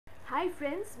Hi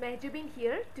friends, Mehjabin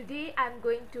here. Today I am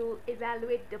going to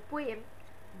evaluate the poem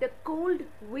The Cold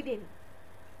Within.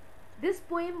 This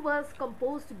poem was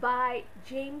composed by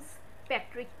James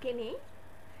Patrick Kinney.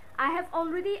 I have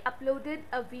already uploaded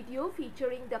a video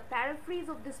featuring the paraphrase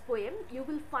of this poem. You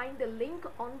will find the link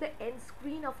on the end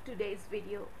screen of today's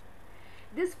video.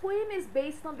 This poem is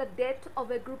based on the death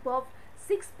of a group of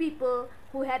 6 people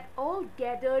who had all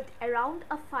gathered around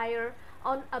a fire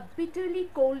on a bitterly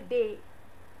cold day.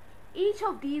 Each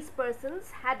of these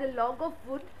persons had a log of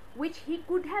wood which he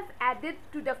could have added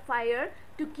to the fire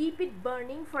to keep it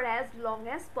burning for as long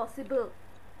as possible.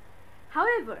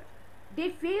 However, they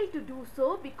failed to do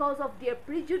so because of their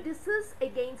prejudices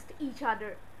against each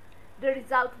other. The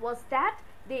result was that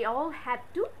they all had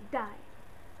to die.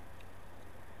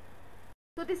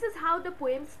 So this is how the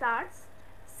poem starts.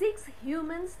 6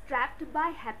 humans trapped by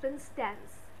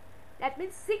happenstance. That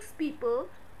means 6 people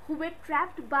who were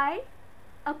trapped by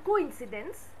a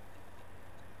coincidence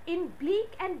in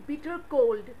bleak and bitter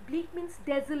cold. Bleak means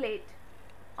desolate.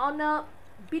 On a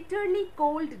bitterly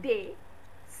cold day,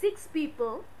 6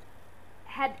 people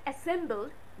had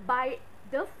assembled by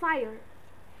the fire.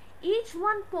 Each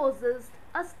one possessed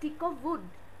a stick of wood.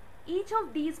 Each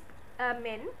of these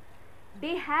men,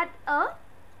 they had a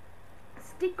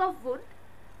stick of wood,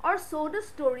 or so the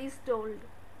story is told.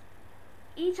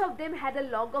 Each of them had a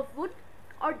log of wood,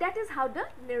 or that is how the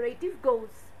narrative goes.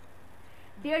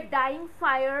 Their dying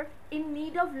fire in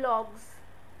need of logs.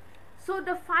 So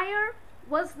the fire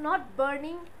was not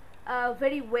burning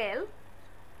very well.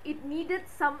 It needed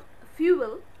some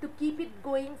fuel to keep it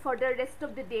going for the rest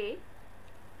of the day.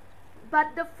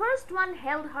 But the first one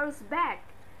held hers back.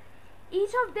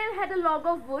 Each of them had a log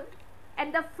of wood,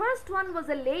 and the first one was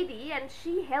a lady, and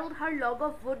she held her log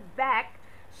of wood back.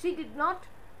 She did not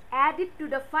add it to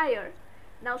the fire.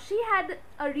 Now she had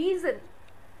a reason,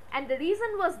 and the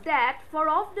reason was that for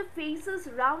of the faces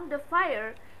round the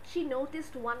fire, she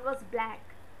noticed one was black.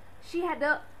 She had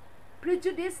a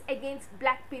prejudice against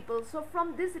black people. So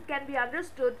from this it can be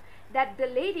understood that the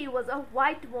lady was a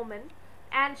white woman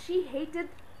and she hated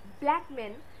black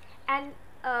men, and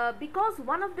because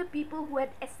one of the people who had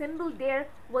assembled there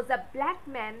was a black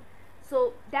man,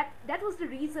 so that was the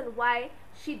reason why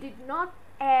she did not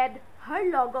add her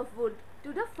log of wood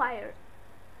to the fire.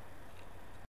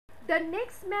 The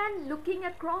next man, looking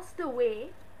across the way,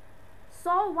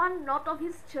 saw one knot of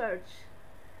his church.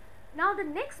 Now the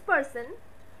next person,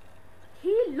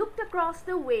 he looked across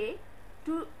the way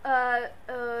to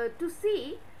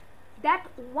see that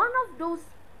one of those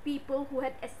people who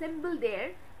had assembled there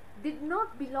did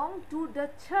not belong to the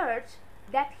church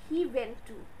that he went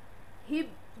to.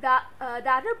 The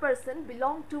other person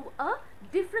belonged to a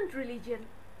different religion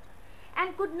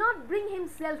and could not bring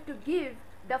himself to give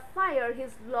the fire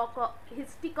his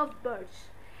stick of birch,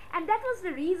 and that was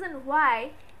the reason why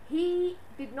he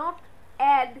did not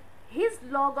add his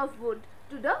log of wood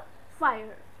to the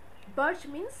fire. Birch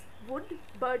means wood.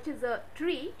 Birch is a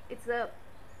tree. It's a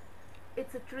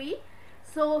tree.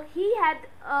 So he had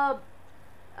a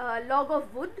log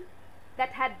of wood that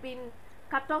had been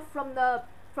cut off from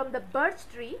the birch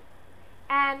tree,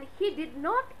 and he did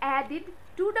not add it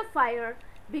to the fire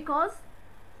because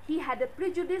he had a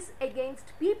prejudice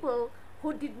against people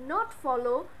who did not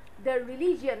follow the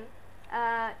religion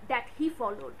that he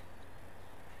followed.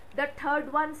 The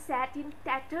third one sat in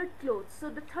tattered clothes. So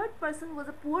the third person was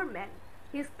a poor man.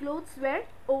 His clothes were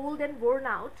old and worn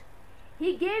out.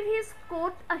 He gave his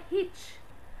coat a hitch.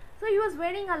 So he was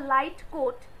wearing a light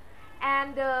coat,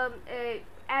 and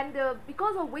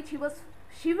because of which he was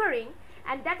shivering,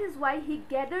 and that is why he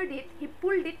gathered it, he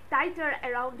pulled it tighter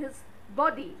around his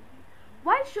body.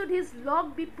 Why should his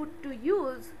log be put to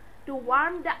use to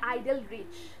warm the idle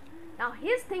rich? Now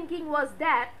his thinking was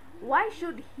that why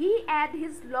should he add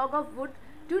his log of wood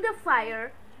to the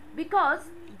fire, because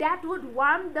that would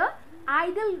warm the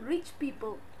idle rich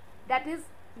people. That is,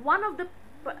 one of the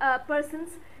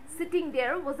persons sitting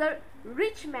there was a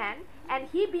rich man, and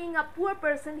he being a poor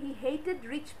person, he hated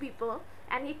rich people,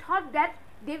 and he thought that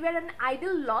they were an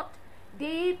idle lot.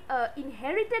 They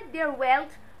inherited their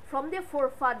wealth from their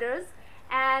forefathers,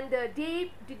 and they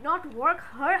did not work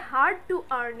hard to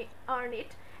earn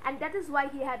it, and that is why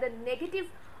he had a negative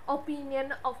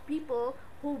opinion of people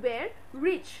who were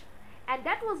rich, and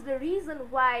that was the reason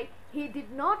why he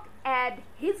did not add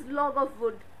his log of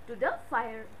wood to the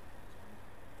fire.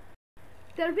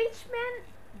 The rich man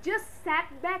just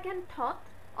sat back and thought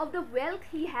of the wealth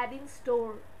he had in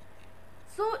store.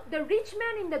 So the rich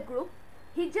man in the group,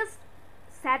 he just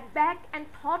sat back and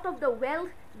thought of the wealth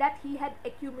that he had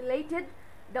accumulated,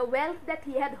 the wealth that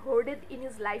he had hoarded in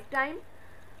his lifetime,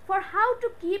 for how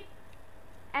to keep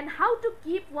and how to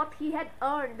keep what he had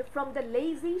earned from the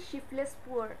lazy, shiftless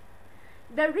poor.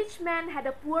 The rich man had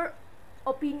a poor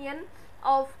opinion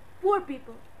of poor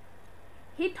people.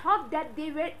 He thought that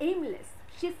they were aimless.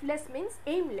 Shiftless means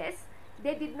aimless.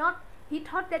 He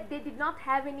thought that they did not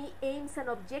have any aims and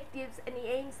objectives, any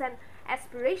aims and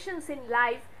aspirations in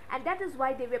life, and that is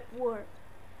why they were poor.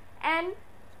 And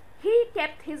he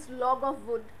kept his log of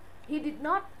wood. He did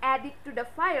not add it to the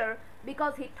fire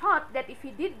because he thought that if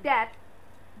he did that,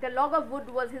 the log of wood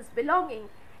was his belonging,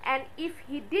 and if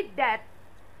he did that,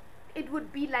 it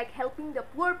would be like helping the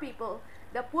poor people.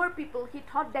 The poor people, he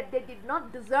thought that they did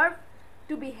not deserve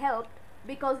to be helped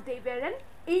because they were an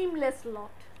aimless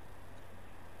lot.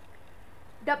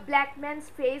 The black man's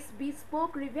face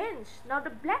bespoke revenge. Now the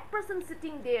black person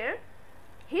sitting there,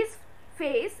 his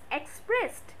face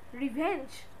expressed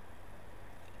revenge.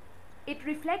 It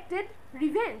reflected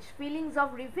revenge, feelings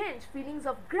of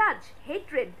grudge,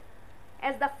 hatred,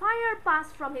 as the fire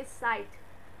passed from his sight.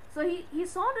 So he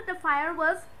saw that the fire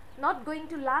was not going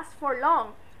to last for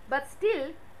long, but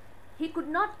still he could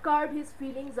not curb his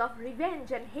feelings of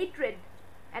revenge and hatred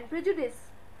and prejudice.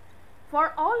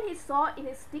 For all he saw in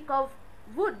his stick of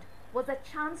wood was a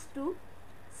chance to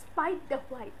spite the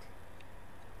white.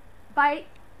 By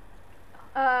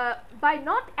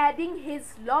not adding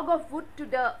his log of wood to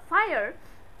the fire,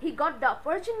 he got the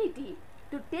opportunity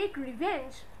to take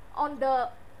revenge on the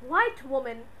white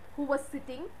woman who was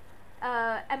sitting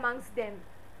amongst them.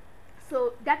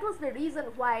 So that was the reason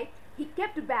why he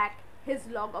kept back his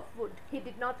log of wood. He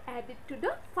did not add it to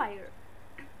the fire.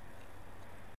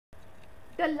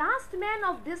 The last man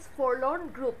of this forlorn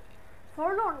group,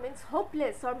 forlorn means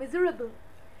hopeless or miserable.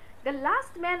 The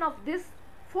last man of this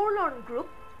forlorn group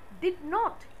did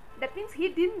not, that means he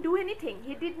didn't do anything,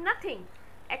 he did nothing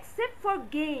except for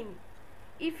gain.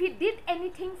 If he did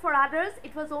anything for others,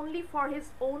 it was only for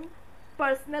his own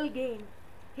personal gain.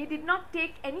 He did not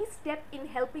take any step in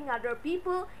helping other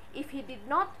people. If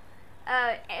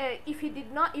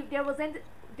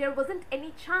there wasn't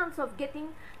any chance of getting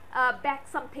back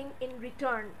something in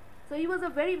return. So he was a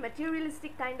very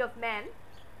materialistic kind of man.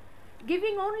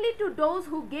 Giving only to those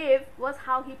who gave was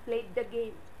how he played the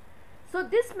game. So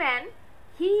this man,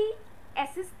 he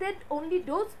assisted only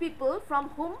those people from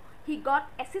whom he got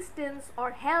assistance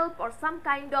or help or some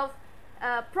kind of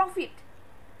profit,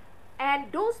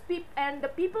 and the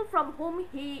people from whom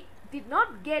he did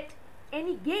not get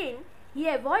any gain, he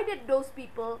avoided those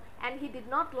people and he did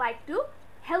not like to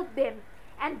help them.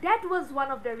 And that was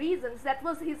one of the reasons, that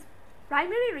was his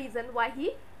primary reason why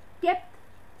he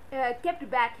kept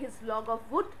back his log of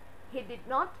wood. He did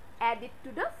not add it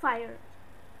to the fire.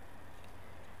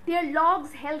 Their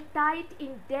logs held tight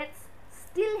in death's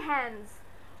still hands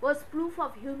was proof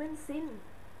of human sin.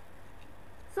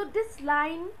 So this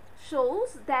line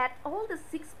shows that all the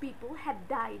 6 people had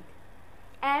died,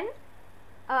 and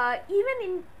even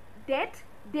in death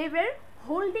they were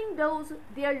holding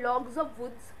their logs of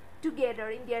woods together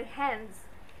in their hands.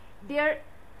 Their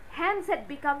hands had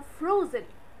become frozen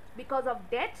because of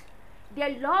death.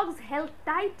 Their logs held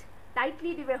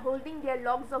tightly, they were holding their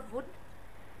logs of wood.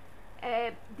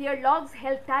 Their logs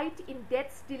held tight in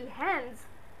death's still hands.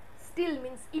 Still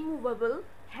means immovable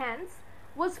hands,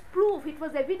 was proof, it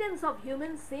was evidence of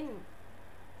human sin.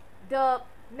 The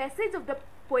message of the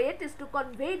poet is to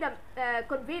convey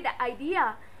the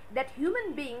idea that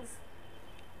human beings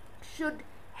should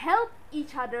help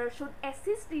each other, should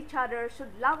assist each other,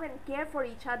 should love and care for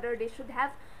each other. They should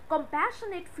have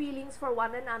compassionate feelings for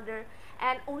one another,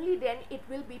 and only then it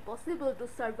will be possible to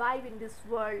survive in this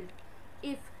world.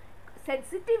 If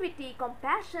sensitivity,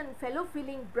 compassion, fellow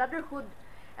feeling, brotherhood,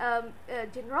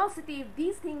 generosity, if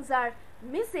these things are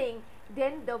missing,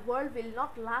 then the world will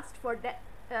not last for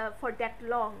that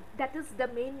long. That is the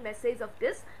main message of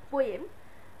this poem.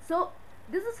 So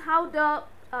this is how the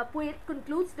poet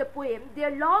concludes the poem.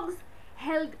 Their logs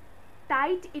held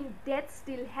tight in death's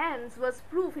still hands was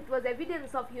proof, it was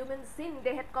evidence of human sin.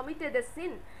 They had committed a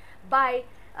sin by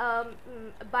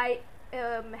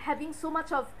having so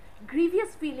much of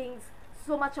grievous feelings,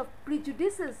 so much of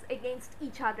prejudices against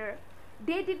each other.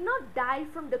 They did not die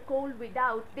from the cold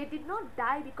without. They did not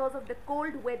die because of the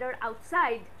cold weather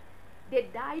outside. They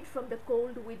died from the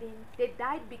cold within. They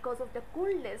died because of the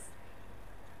coldness,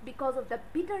 because of the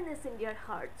bitterness in their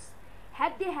hearts.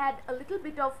 Had they had a little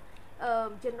bit of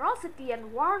generosity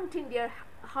and warmth in their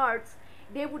hearts,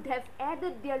 they would have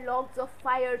added their logs of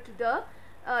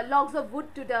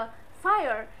wood to the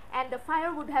fire, and the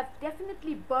fire would have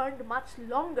definitely burned much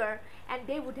longer, and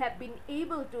they would have been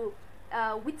able to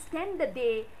withstand the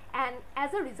day, and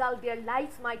as a result their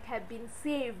lives might have been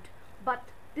saved. But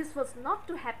this was not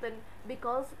to happen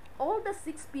because all the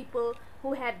 6 people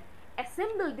who had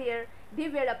assembled there, they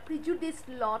were a prejudiced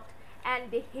lot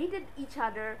and they hated each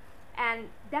other, and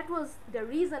that was the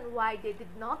reason why they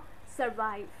did not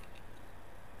survive.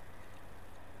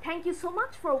 Thank you so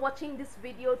much for watching this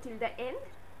video till the end.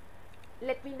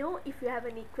 Let me know if you have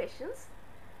any questions.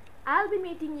 I'll be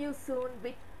meeting you soon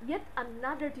with yet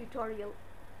another tutorial.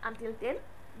 Until then,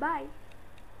 bye.